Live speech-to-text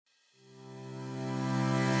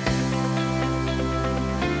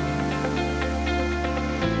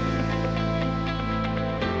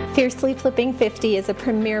Fiercely Flipping 50 is a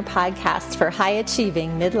premier podcast for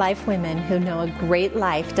high-achieving midlife women who know a great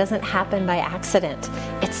life doesn't happen by accident.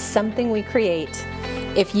 It's something we create.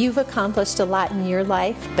 If you've accomplished a lot in your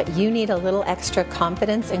life, but you need a little extra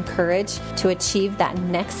confidence and courage to achieve that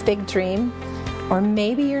next big dream, or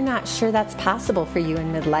maybe you're not sure that's possible for you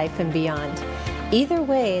in midlife and beyond, either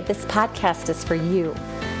way, this podcast is for you.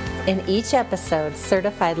 In each episode,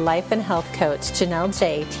 certified life and health coach Janelle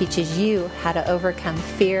J teaches you how to overcome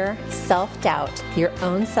fear, self-doubt, your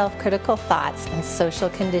own self-critical thoughts, and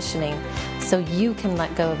social conditioning so you can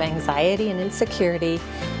let go of anxiety and insecurity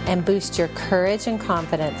and boost your courage and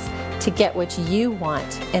confidence to get what you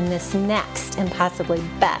want in this next and possibly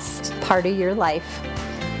best part of your life.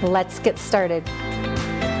 Let's get started.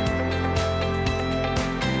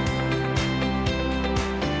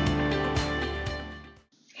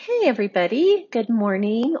 Hey everybody, good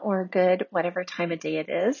morning or good whatever time of day it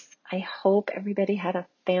is. I hope everybody had a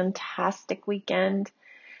fantastic weekend.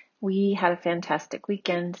 We had a fantastic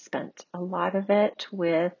weekend, spent a lot of it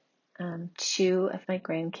with two of my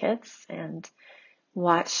grandkids and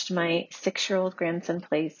watched my 6-year-old grandson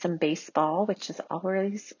play some baseball, which is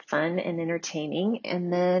always fun and entertaining.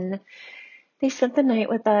 And then they spent the night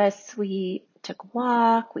with us. We took a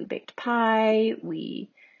walk, we baked pie,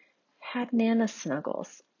 we had Nana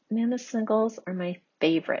Snuggles. Nana Snuggles are my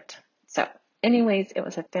favorite. So anyways, it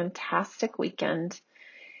was a fantastic weekend.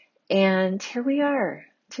 And here we are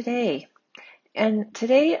today. And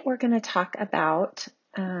today we're going to talk about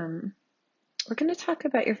your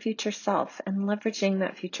future self and leveraging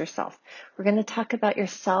that future self. We're going to talk about your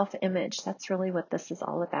self-image. That's really what this is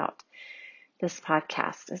all about. This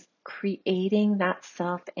podcast is creating that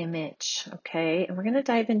self-image, okay? And we're going to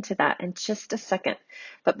dive into that in just a second.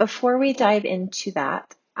 But before we dive into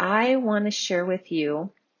that, I want to share with you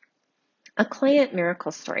a client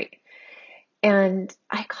miracle story. And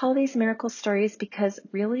I call these miracle stories because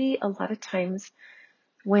really a lot of times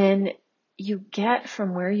when you get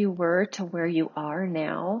from where you were to where you are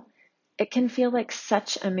now, it can feel like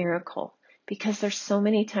such a miracle because there's so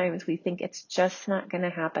many times we think it's just not going to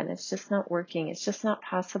happen. It's just not working. It's just not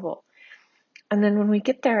possible. And then when we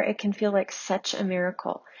get there, it can feel like such a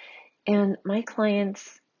miracle. And my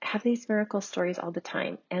clients have these miracle stories all the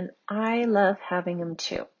time. And I love having them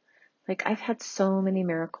too. Like I've had so many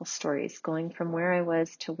miracle stories going from where I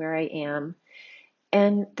was to where I am.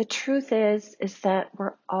 And the truth is that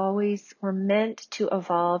we're meant to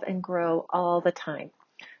evolve and grow all the time.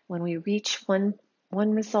 When we reach one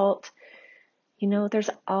result, there's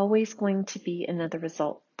always going to be another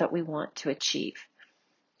result that we want to achieve.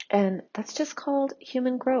 And that's just called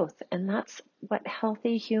human growth. And that's what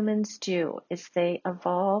healthy humans do, is they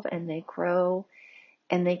evolve and they grow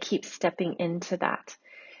and they keep stepping into that.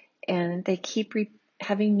 And they keep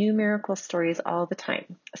having new miracle stories all the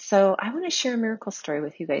time. So I want to share a miracle story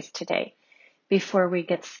with you guys today before we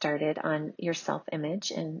get started on your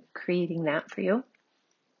self-image and creating that for you.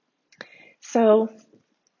 So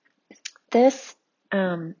this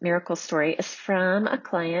miracle story is from a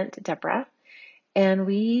client, Deborah, and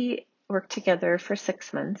we worked together for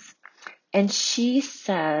 6 months. And she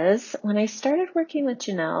says, when I started working with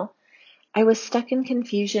Janelle, I was stuck in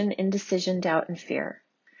confusion, indecision, doubt, and fear.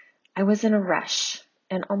 I was in a rush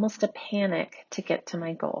and almost a panic to get to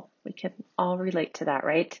my goal. We can all relate to that,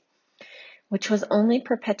 right? Which was only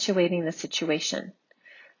perpetuating the situation.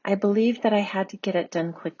 I believed that I had to get it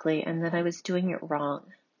done quickly and that I was doing it wrong.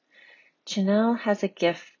 Janelle has a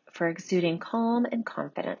gift for exuding calm and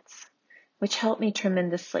confidence, which helped me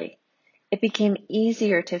tremendously. It became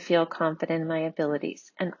easier to feel confident in my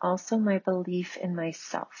abilities and also my belief in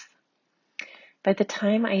myself. By the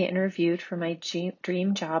time I interviewed for my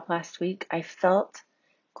dream job last week, I felt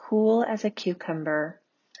cool as a cucumber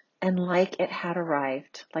and like I had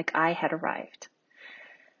arrived.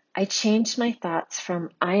 I changed my thoughts from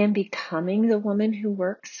I am becoming the woman who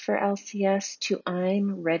works for LCS to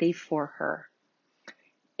I'm ready for her.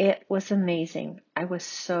 It was amazing. I was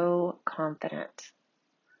so confident.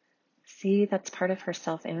 See, that's part of her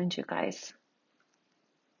self-image, you guys.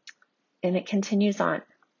 And it continues on.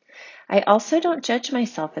 I also don't judge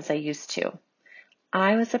myself as I used to.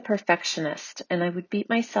 I was a perfectionist and I would beat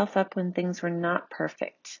myself up when things were not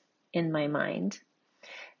perfect in my mind.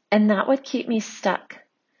 And that would keep me stuck.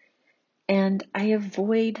 And I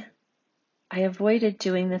avoided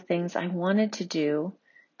doing the things I wanted to do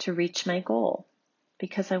to reach my goal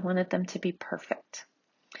because I wanted them to be perfect.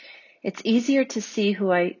 It's easier to see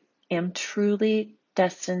who I am truly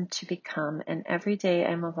destined to become, and every day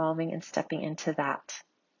I'm evolving and stepping into that.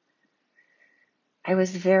 I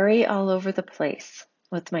was very all over the place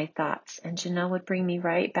with my thoughts, and Janelle would bring me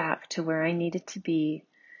right back to where I needed to be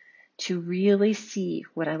to really see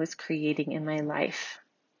what I was creating in my life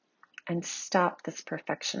and stop this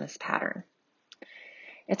perfectionist pattern.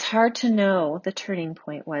 It's hard to know the turning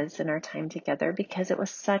point was in our time together because it was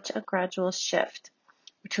such a gradual shift,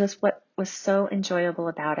 which was what was so enjoyable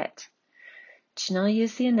about it. Janelle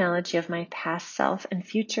used the analogy of my past self and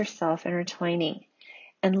future self intertwining,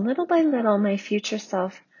 and little by little, my future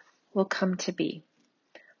self will come to be.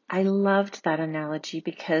 I loved that analogy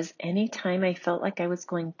because anytime I felt like I was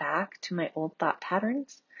going back to my old thought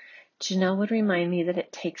patterns, Janelle would remind me that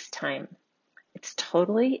it takes time. It's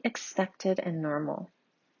totally expected and normal.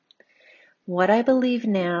 What I believe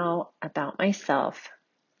now about myself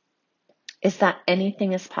is that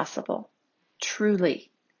anything is possible. Truly.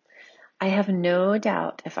 I have no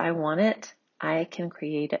doubt if I want it, I can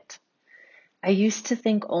create it. I used to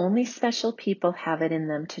think only special people have it in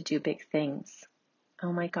them to do big things.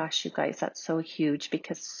 Oh my gosh, you guys, that's so huge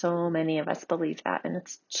because so many of us believe that, and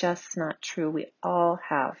it's just not true. We all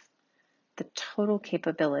have the total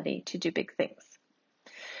capability to do big things.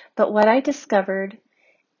 But what I discovered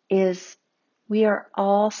is we are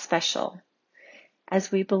all special, as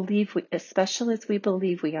special as we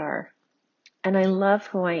believe we are. And I love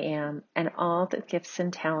who I am and all the gifts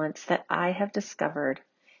and talents that I have discovered,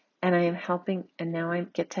 and I am helping, and now I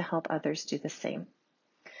get to help others do the same.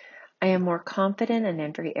 I am more confident in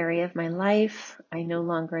every area of my life. I no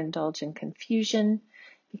longer indulge in confusion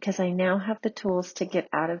because I now have the tools to get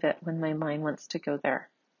out of it when my mind wants to go there.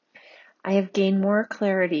 I have gained more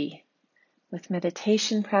clarity with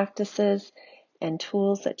meditation practices and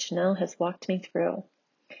tools that Janelle has walked me through.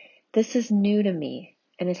 This is new to me,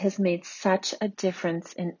 and it has made such a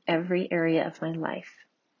difference in every area of my life.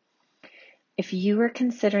 If you are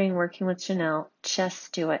considering working with Janelle,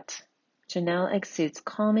 just do it. Janelle exudes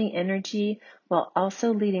calming energy while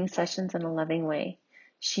also leading sessions in a loving way.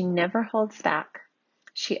 She never holds back.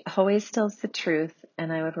 She always tells the truth,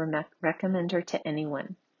 and I would recommend her to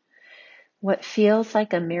anyone. What feels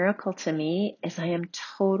like a miracle to me is I am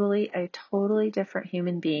a totally different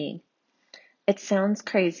human being. It sounds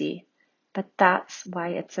crazy, but that's why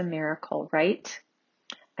it's a miracle, right?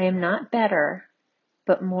 I am not better,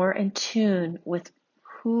 but more in tune with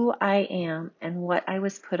who I am and what I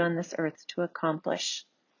was put on this earth to accomplish,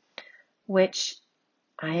 which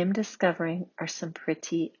I am discovering are some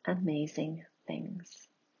pretty amazing things.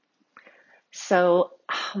 So,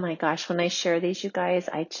 oh my gosh, when I share these, you guys,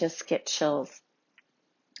 I just get chills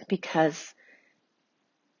because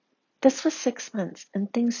this was 6 months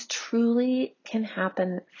and things truly can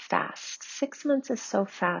happen fast. 6 months is so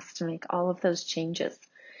fast to make all of those changes.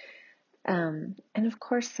 And of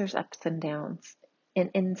course, there's ups and downs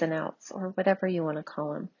and ins and outs or whatever you want to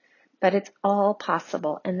call them. But it's all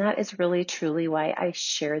possible. And that is really, truly why I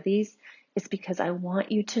share these, is because I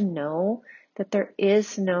want you to know that there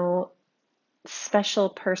is no special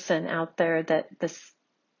person out there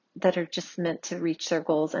that are just meant to reach their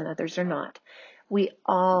goals and others are not. We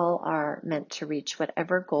all are meant to reach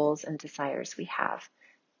whatever goals and desires we have.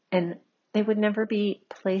 And they would never be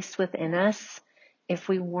placed within us if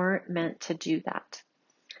we weren't meant to do that.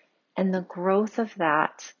 And the growth of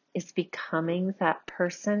that is becoming that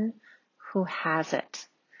person who has it.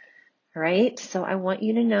 Right? So I want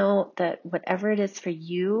you to know that whatever it is for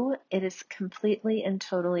you, it is completely and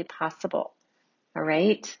totally possible. All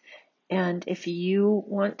right? And if you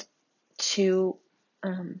want to,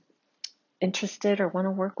 interested or want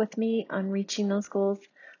to work with me on reaching those goals,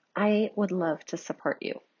 I would love to support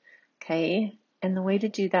you. Okay? And the way to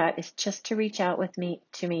do that is just to reach out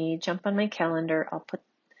to me, jump on my calendar. I'll put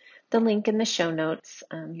the link in the show notes.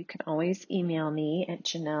 You can always email me at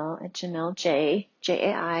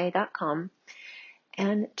janellejai.com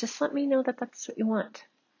and just let me know that that's what you want.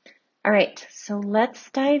 All right, so let's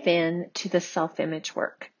dive in to the self-image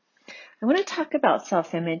work. I want to talk about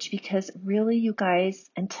self-image because really, you guys,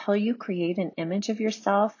 until you create an image of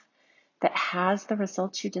yourself that has the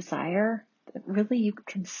results you desire, really you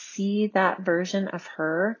can see that version of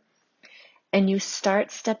her and you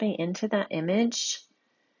start stepping into that image,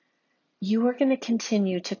 you are going to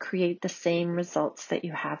continue to create the same results that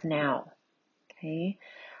you have now. Okay?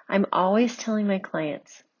 I'm always telling my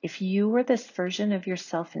clients, if you were this version of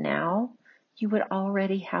yourself now, you would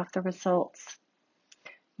already have the results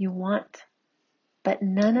you want. But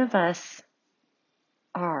none of us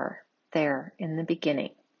are there in the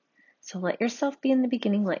beginning. So let yourself be in the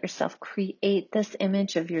beginning. Let yourself create this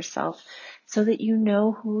image of yourself so that you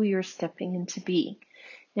know who you're stepping in to be.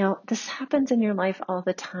 Now, this happens in your life all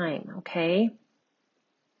the time, okay?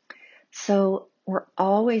 So we're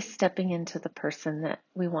always stepping into the person that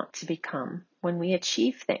we want to become when we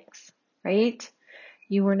achieve things, right?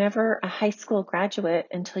 You were never a high school graduate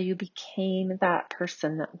until you became that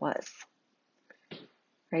person that was,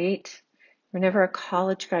 right? You were never a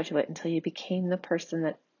college graduate until you became the person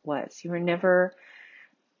that was. You were never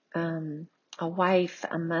a wife,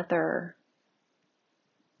 a mother,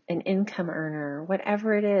 an income earner,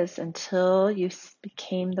 whatever it is, until you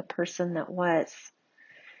became the person that was.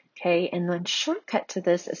 Okay, and the shortcut to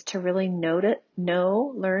this is to really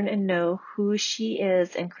learn and know who she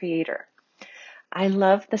is and create her. I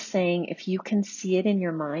love the saying, if you can see it in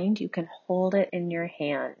your mind, you can hold it in your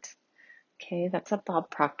hand. Okay, that's a Bob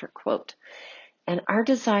Proctor quote. And our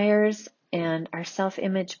desires and our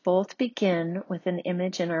self-image both begin with an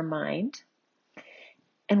image in our mind.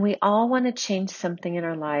 And we all want to change something in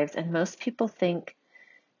our lives. And most people think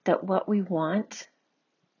that what we want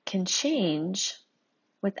can change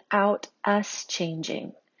without us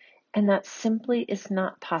changing. And that simply is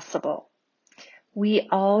not possible. We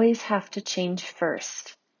always have to change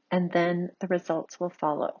first, and then the results will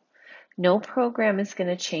follow. No program is going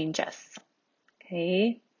to change us,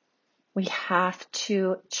 okay? We have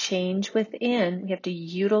to change within. We have to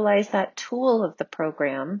utilize that tool of the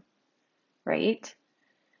program, right,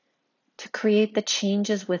 to create the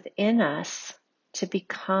changes within us to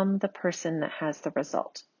become the person that has the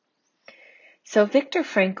result. So Viktor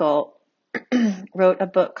Frankl wrote a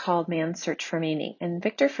book called Man's Search for Meaning. And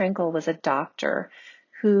Viktor Frankl was a doctor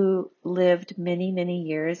who lived many, many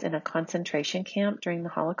years in a concentration camp during the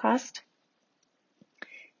Holocaust.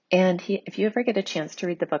 And if you ever get a chance to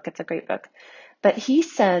read the book, it's a great book. But he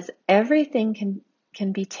says everything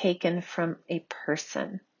can be taken from a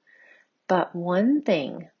person. But one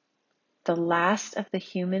thing, the last of the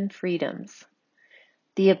human freedoms,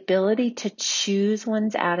 the ability to choose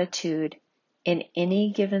one's attitude in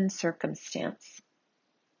any given circumstance,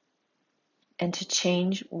 and to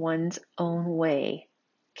change one's own way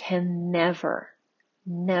can never,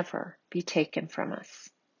 never be taken from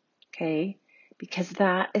us, okay? Because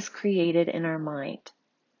that is created in our mind,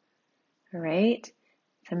 all right? So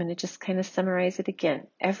I'm going to just kind of summarize it again.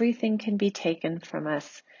 Everything can be taken from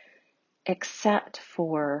us except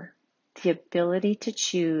for the ability to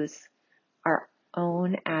choose our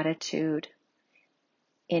own attitude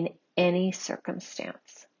in any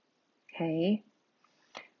circumstance, okay?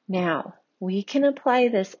 Now, we can apply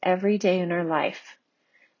this every day in our life.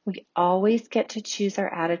 We always get to choose our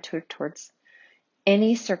attitude towards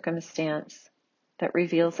any circumstance that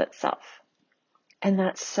reveals itself. And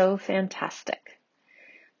that's so fantastic.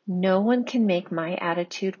 No one can make my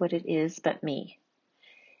attitude what it is but me.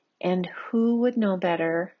 And who would know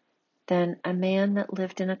better than a man that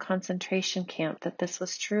lived in a concentration camp that this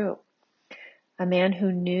was true? A man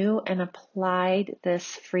who knew and applied this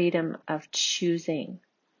freedom of choosing.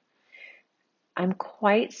 I'm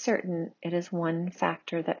quite certain it is one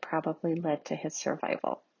factor that probably led to his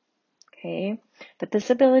survival. Okay? But this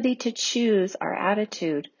ability to choose our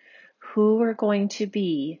attitude, who we're going to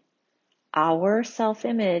be, our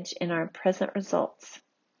self-image in our present results.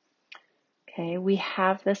 Okay? We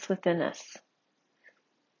have this within us.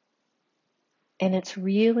 And it's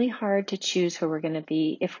really hard to choose who we're going to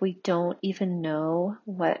be if we don't even know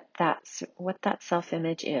what that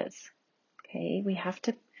self-image is. Okay? We have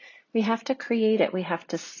to create it. We have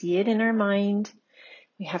to see it in our mind.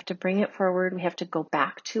 We have to bring it forward. We have to go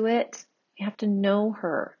back to it. We have to know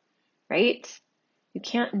her, right? You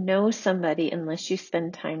can't know somebody unless you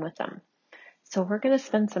spend time with them. So we're going to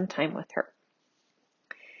spend some time with her.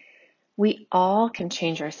 We all can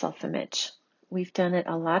change our self-image. We've done it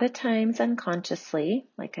a lot of times unconsciously,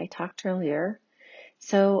 like I talked earlier.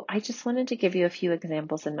 So I just wanted to give you a few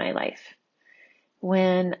examples in my life.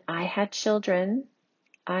 When I had children,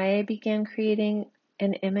 I began creating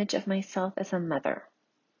an image of myself as a mother.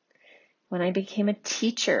 When I became a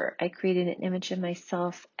teacher, I created an image of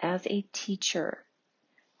myself as a teacher.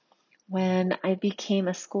 When I became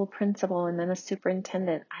a school principal and then a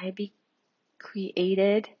superintendent, I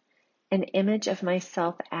created an image of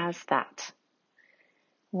myself as that.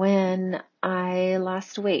 When I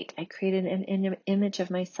lost weight, I created an image of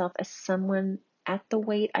myself as someone at the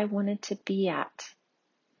weight I wanted to be at.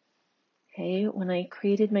 Okay, when I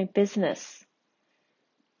created my business,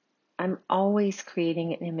 I'm always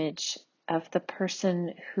creating an image of the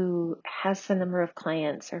person who has the number of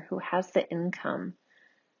clients or who has the income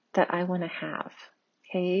that I want to have.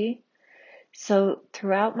 Okay? So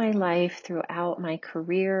throughout my life, throughout my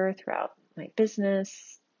career, throughout my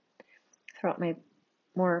business, throughout my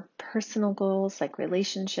more personal goals like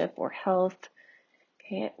relationship or health,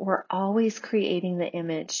 okay, we're always creating the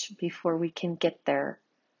image before we can get there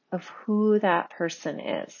of who that person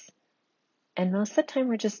is. And most of the time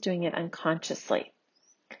we're just doing it unconsciously.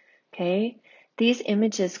 Okay? these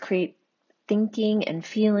images create thinking and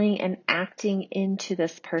feeling and acting into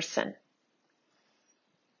this person.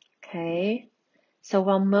 Okay? So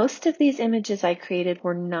while most of these images I created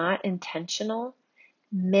were not intentional,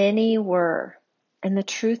 many were. And the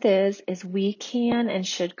truth is we can and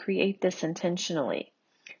should create this intentionally,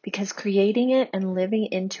 because creating it and living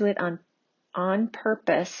into it on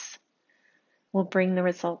purpose will bring the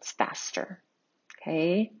results faster.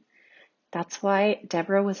 Okay? That's why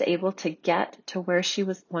Deborah was able to get to where she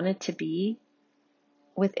wanted to be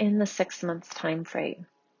within the 6 months time frame.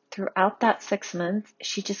 Throughout that 6 months,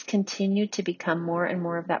 she just continued to become more and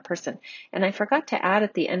more of that person. And I forgot to add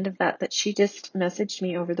at the end of that she just messaged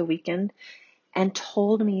me over the weekend and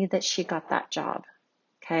told me that she got that job.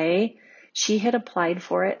 Okay? She had applied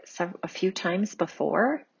for it a few times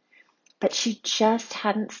before, but she just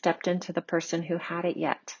hadn't stepped into the person who had it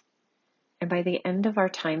yet. And by the end of our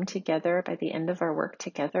time together, by the end of our work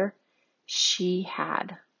together, she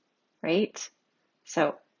had, right?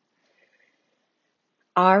 So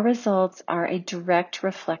our results are a direct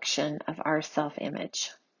reflection of our self-image.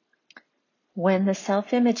 When the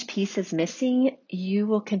self-image piece is missing, you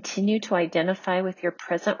will continue to identify with your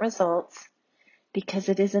present results because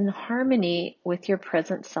it is in harmony with your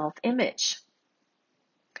present self-image.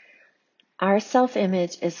 Our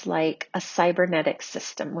self-image is like a cybernetic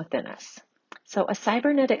system within us. So a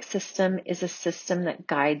cybernetic system is a system that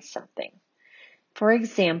guides something. For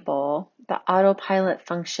example, the autopilot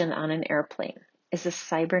function on an airplane is a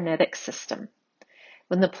cybernetic system.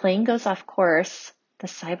 When the plane goes off course, the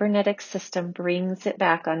cybernetic system brings it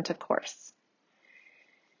back onto course.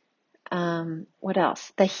 What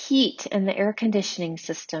else? The heat and the air conditioning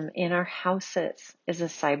system in our houses is a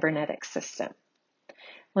cybernetic system.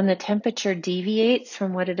 When the temperature deviates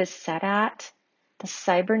from what it is set at, the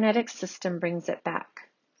cybernetic system brings it back.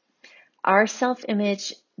 Our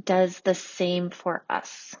self-image does the same for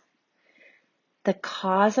us. The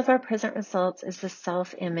cause of our present results is the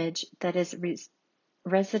self-image that is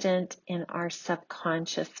resident in our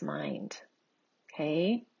subconscious mind.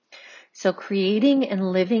 Okay? So creating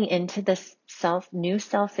and living into this new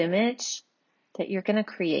self-image that you're going to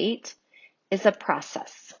create is a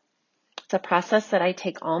process. It's a process that I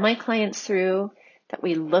take all my clients through, that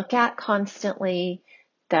we look at constantly,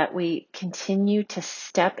 that we continue to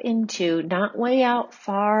step into, not way out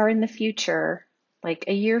far in the future, like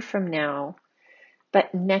a year from now,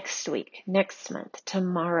 but next week, next month,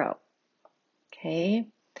 tomorrow. Okay?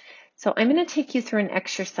 So I'm going to take you through an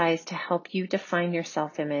exercise to help you define your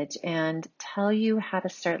self-image and tell you how to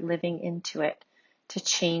start living into it to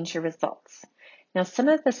change your results. Now, some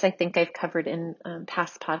of this I think I've covered in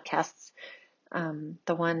past podcasts,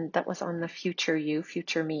 the one that was on the future you,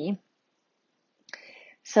 future me.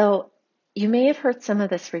 So you may have heard some of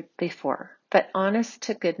this before, but honest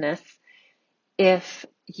to goodness, if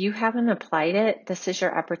you haven't applied it, this is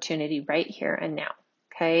your opportunity right here and now,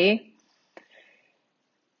 okay?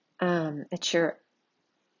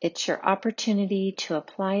 It's your opportunity to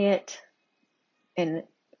apply it and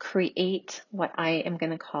create what I am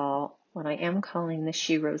calling the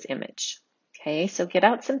She Rose image. Okay, so get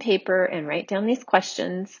out some paper and write down these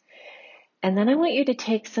questions. And then I want you to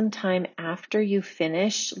take some time after you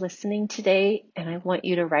finish listening today, and I want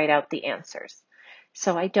you to write out the answers.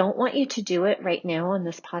 So I don't want you to do it right now on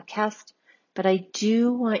this podcast, but I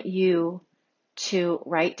do want you to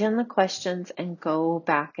write down the questions and go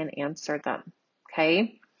back and answer them.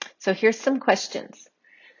 Okay? So here's some questions.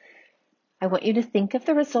 I want you to think of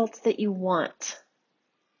the results that you want.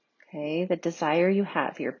 Okay? The desire you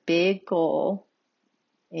have, your big goal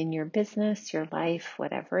in your business, your life,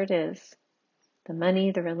 whatever it is. The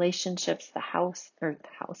money, the relationships, the house.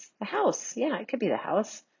 Yeah, it could be the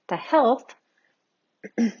house. The health,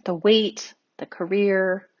 the weight, the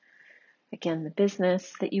career, again, the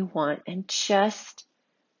business that you want, and just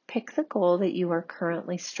pick the goal that you are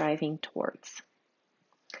currently striving towards.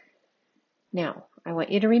 Now, I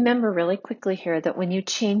want you to remember really quickly here that when you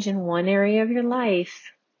change in one area of your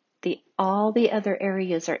life, all the other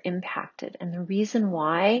areas are impacted. And the reason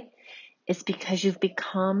why is because you've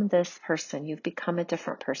become this person. You've become a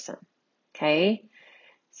different person. Okay?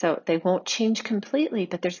 So they won't change completely,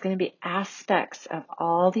 but there's going to be aspects of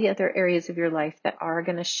all the other areas of your life that are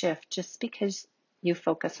going to shift just because you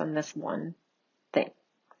focus on this one thing.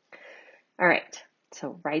 All right,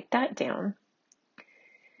 so write that down.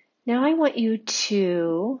 Now I want you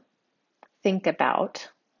to think about,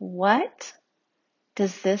 what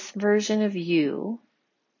does this version of you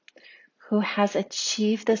who has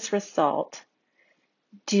achieved this result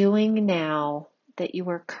doing now that you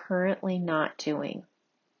are currently not doing?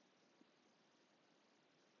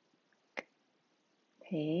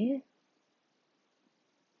 Okay.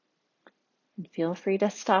 feel free to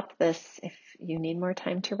stop this if you need more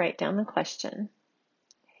time to write down the question.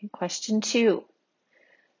 Okay, question 2.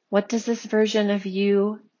 What does this version of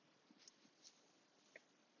you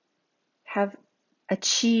have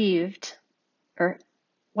achieved, or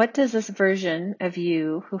what does this version of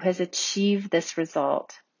you who has achieved this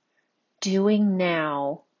result doing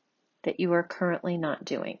now that you are currently not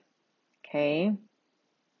doing? Okay.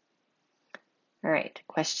 All right.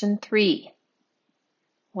 Question 3.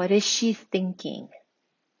 What is she thinking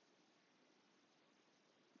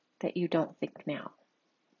that you don't think now?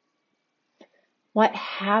 What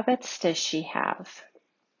habits does she have?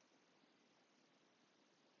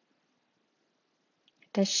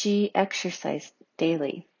 Does she exercise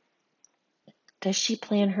daily? Does she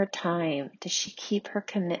plan her time? Does she keep her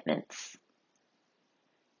commitments?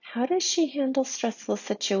 How does she handle stressful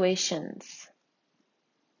situations?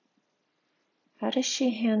 How does she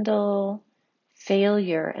handle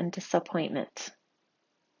failure and disappointment?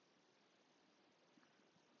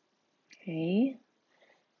 Okay.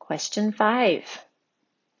 Question 5.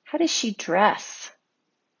 How does she dress?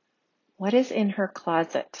 What is in her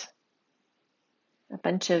closet? A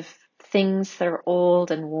bunch of things that are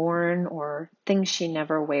old and worn, or things she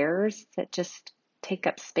never wears that just take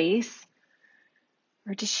up space?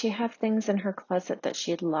 Or does she have things in her closet that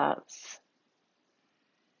she loves?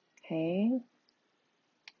 Okay.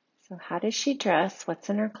 So how does she dress? What's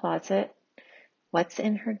in her closet? What's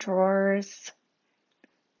in her drawers?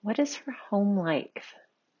 What is her home like?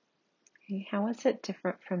 Okay. How is it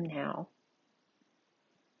different from now?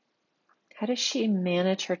 How does she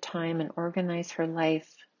manage her time and organize her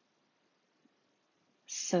life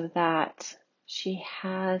so that she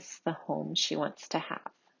has the home she wants to have?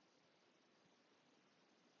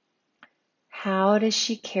 How does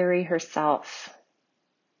she carry herself?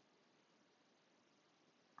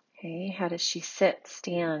 Okay, how does she sit,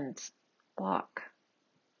 stand, walk?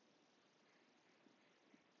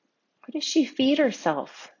 What does she feed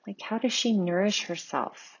herself? Like, how does she nourish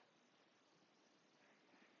herself?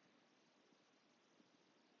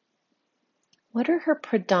 What are her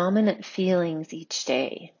predominant feelings each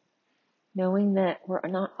day? Knowing that we're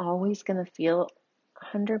not always going to feel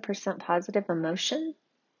 100% positive emotion,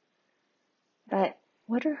 but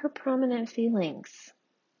what are her prominent feelings?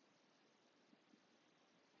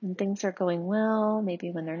 When things are going well,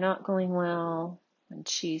 maybe when they're not going well, what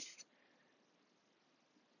is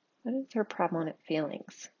her prominent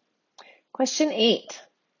feelings? Question 8.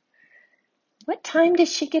 What time does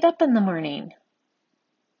she get up in the morning?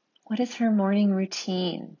 What is her morning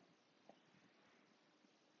routine?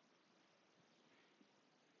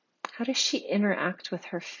 How does she interact with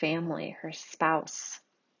her family, her spouse?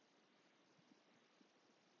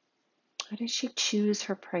 How does she choose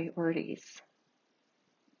her priorities?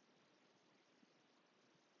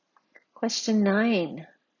 Question 9.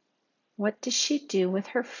 What does she do with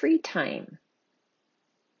her free time?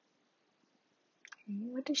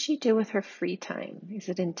 What does she do with her free time? Is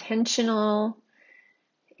it intentional?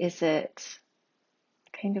 Is it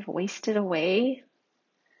kind of wasted away?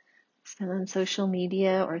 Spent on social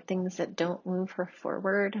media or things that don't move her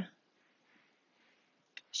forward?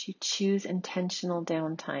 She choose intentional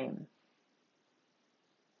downtime.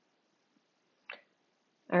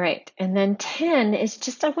 All right, and then 10 is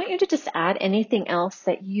just, I want you to just add anything else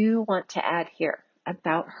that you want to add here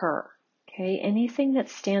about her, okay? Anything that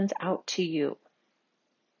stands out to you,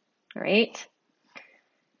 all right?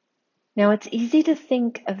 Now, it's easy to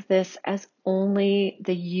think of this as only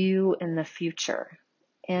the you in the future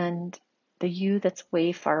and the you that's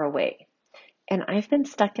way far away. And I've been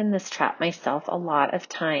stuck in this trap myself a lot of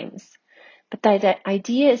times. But the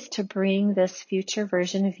idea is to bring this future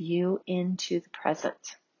version of you into the present,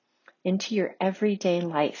 into your everyday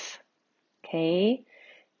life, okay?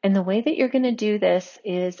 And the way that you're going to do this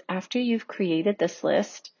is after you've created this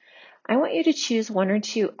list, I want you to choose 1 or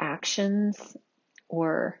 2 actions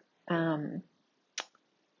or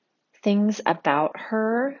things about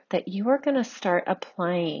her that you are going to start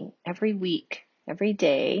applying every week, every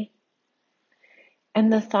day,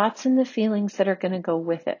 and the thoughts and the feelings that are going to go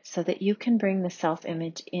with it so that you can bring the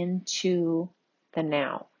self-image into the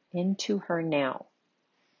now, into her now.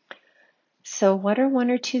 So what are 1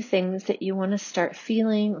 or 2 things that you want to start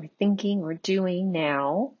feeling or thinking or doing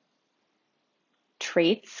now?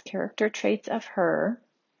 Traits, character traits of her,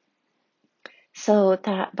 so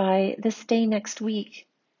that by this day next week,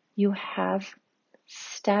 you have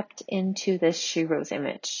stepped into this She Rose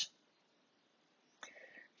image.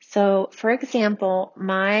 So, for example,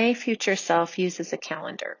 my future self uses a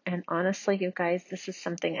calendar. And honestly, you guys, this is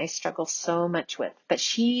something I struggle so much with. But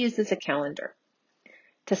she uses a calendar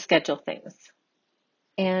to schedule things.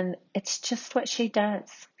 And it's just what she does,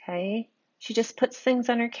 okay? She just puts things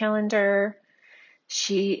on her calendar.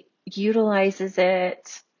 She utilizes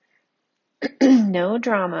it. No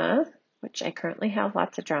drama, which I currently have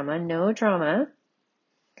lots of drama, no drama.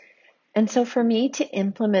 And so for me to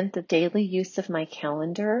implement the daily use of my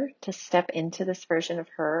calendar, to step into this version of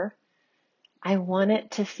her, I want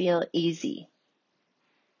it to feel easy.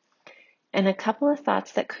 And a couple of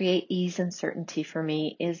thoughts that create ease and certainty for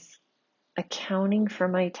me is accounting for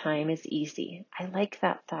my time is easy. I like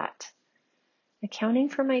that thought. Accounting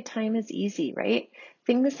for my time is easy, right?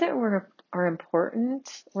 Things that are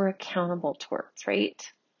important, we're accountable towards, right?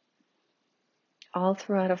 All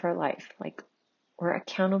throughout of our life. Like we're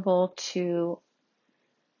accountable to,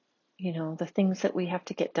 the things that we have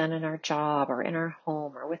to get done in our job or in our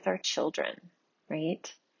home or with our children,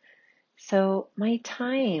 right? So my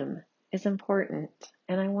time is important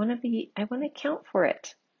and I want to account for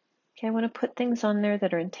it. Okay, I want to put things on there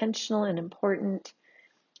that are intentional and important,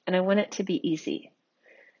 and I want it to be easy.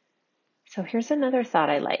 So here's another thought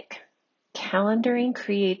I like. Calendaring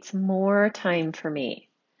creates more time for me.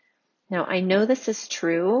 Now, I know this is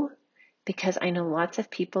true because I know lots of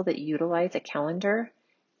people that utilize a calendar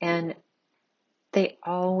and they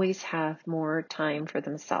always have more time for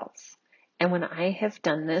themselves. And when I have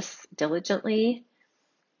done this diligently,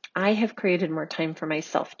 I have created more time for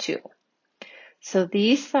myself too. So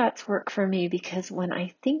these thoughts work for me because when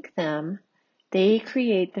I think them, they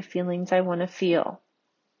create the feelings I want to feel.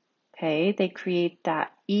 Okay, they create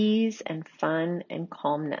that ease and fun and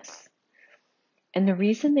calmness. And the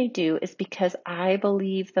reason they do is because I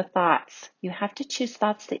believe the thoughts. You have to choose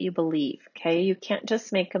thoughts that you believe, okay? You can't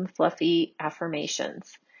just make them fluffy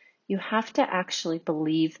affirmations. You have to actually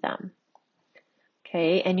believe them,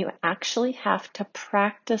 okay? And you actually have to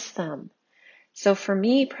practice them. So for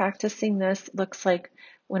me, practicing this looks like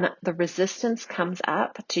when the resistance comes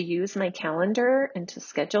up to use my calendar and to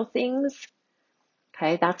schedule things,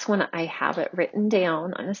 okay, that's when I have it written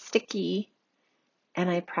down on a sticky and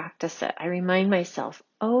I practice it. I remind myself,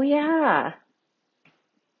 oh yeah,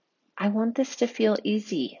 I want this to feel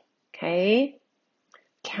easy, okay?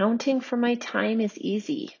 Counting for my time is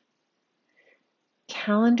easy.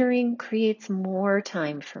 Calendaring creates more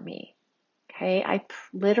time for me, okay? I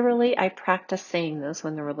practice saying those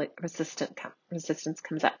when the resistance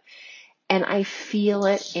comes up. And I feel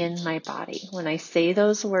it in my body. When I say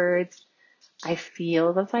those words, I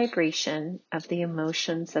feel the vibration of the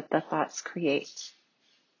emotions that the thoughts create.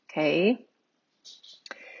 Okay?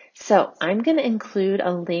 So I'm going to include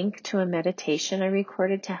a link to a meditation I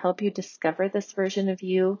recorded to help you discover this version of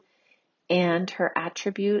you and her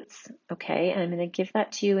attributes. Okay? And I'm going to give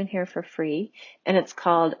that to you in here for free. And it's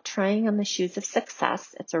called Trying on the Shoes of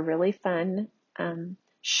Success. It's a really fun,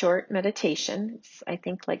 short meditation. It's, I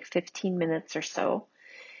think, like 15 minutes or so.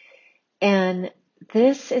 And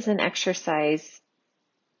this is an exercise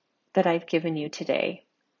that I've given you today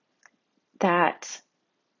that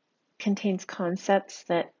contains concepts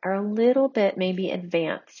that are a little bit maybe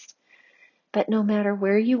advanced. But no matter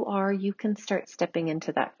where you are, you can start stepping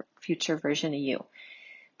into that future version of you.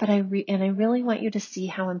 But I really want you to see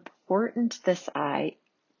how important this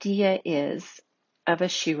idea is of a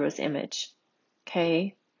Shiro's image.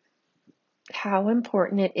 Okay? How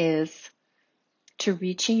important it is to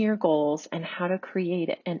reaching your goals and how to create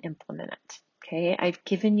it and implement it. Okay, I've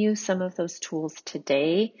given you some of those tools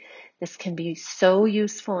today. This can be so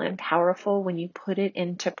useful and powerful when you put it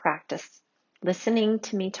into practice. Listening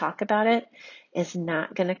to me talk about it is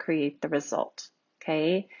not going to create the result.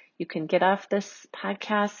 Okay, you can get off this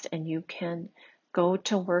podcast and you can go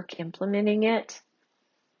to work implementing it,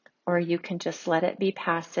 or you can just let it be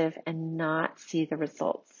passive and not see the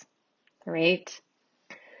results. All right.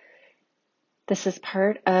 This is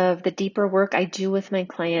part of the deeper work I do with my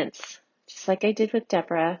clients, just like I did with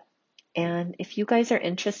Deborah. And if you guys are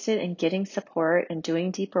interested in getting support and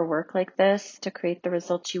doing deeper work like this to create the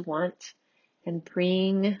results you want and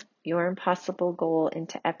bring your impossible goal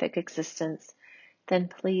into epic existence, then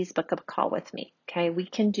please book a call with me. Okay, we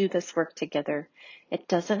can do this work together. It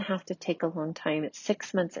doesn't have to take a long time.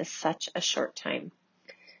 6 months is such a short time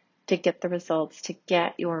to get the results, to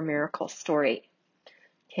get your miracle story.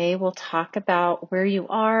 Okay, we'll talk about where you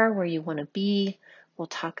are, where you want to be. We'll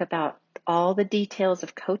talk about all the details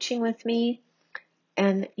of coaching with me.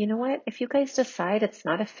 And you know what? If you guys decide it's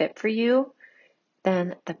not a fit for you,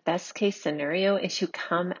 then the best case scenario is you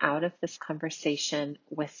come out of this conversation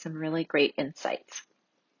with some really great insights.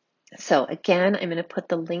 So again, I'm going to put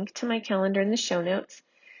the link to my calendar in the show notes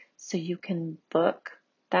so you can book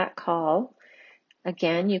that call.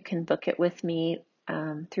 Again, you can book it with me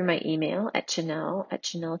through my email at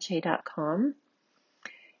janelle@janellej.com.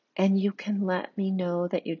 and you can let me know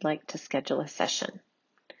that you'd like to schedule a session.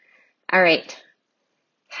 All right.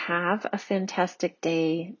 Have a fantastic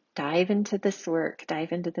day. Dive into this work,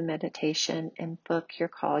 dive into the meditation, and book your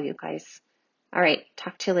call, you guys. All right.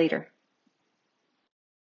 Talk to you later.